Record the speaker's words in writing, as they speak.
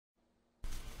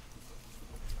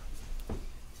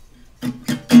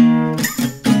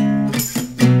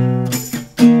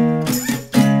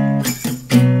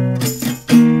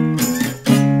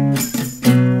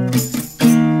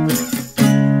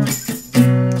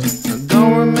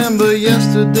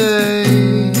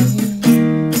yesterday.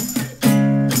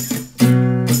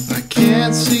 I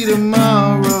can't see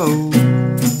tomorrow.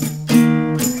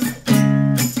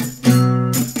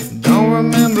 Don't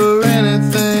remember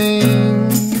anything,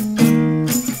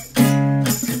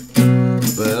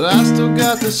 but I still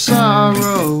got the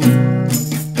sorrow.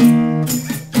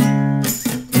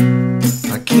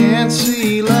 I can't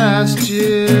see last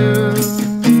year.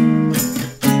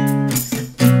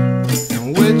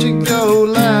 And where'd you go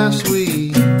last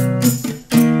week?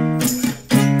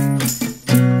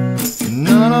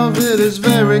 None of it is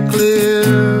very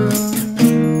clear,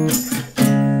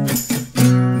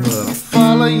 but I'll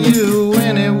follow you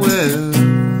anywhere.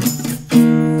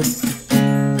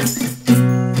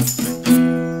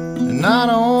 And I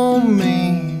don't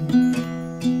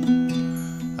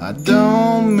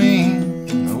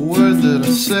mean a word that I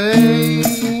say.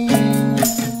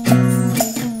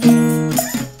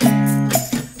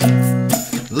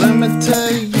 Let me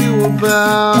tell you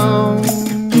about,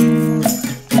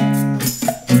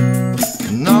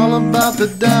 and all about the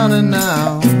down and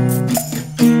out,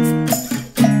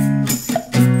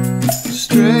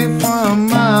 straight from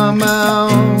my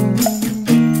mouth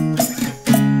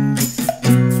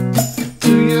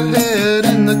to your head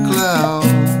in the clouds.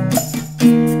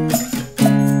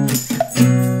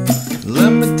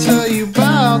 Let me tell you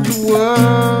about the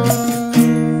world,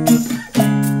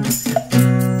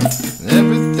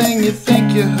 everything you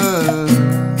think you heard.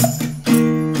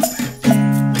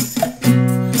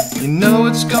 You know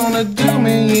it's gonna do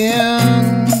me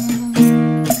in,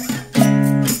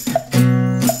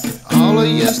 all of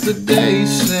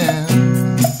yesterday's sin.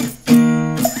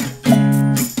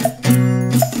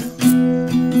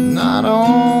 And I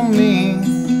don't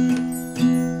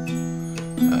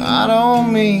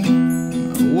mean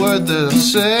a word that I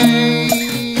say.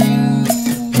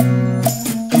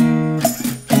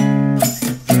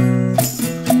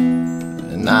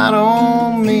 And I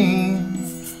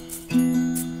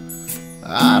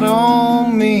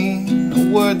don't mean a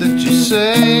word that you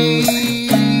say.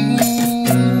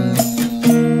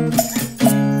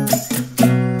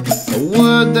 A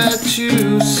word that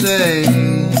you say.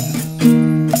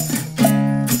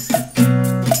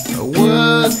 A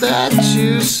word that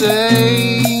you say.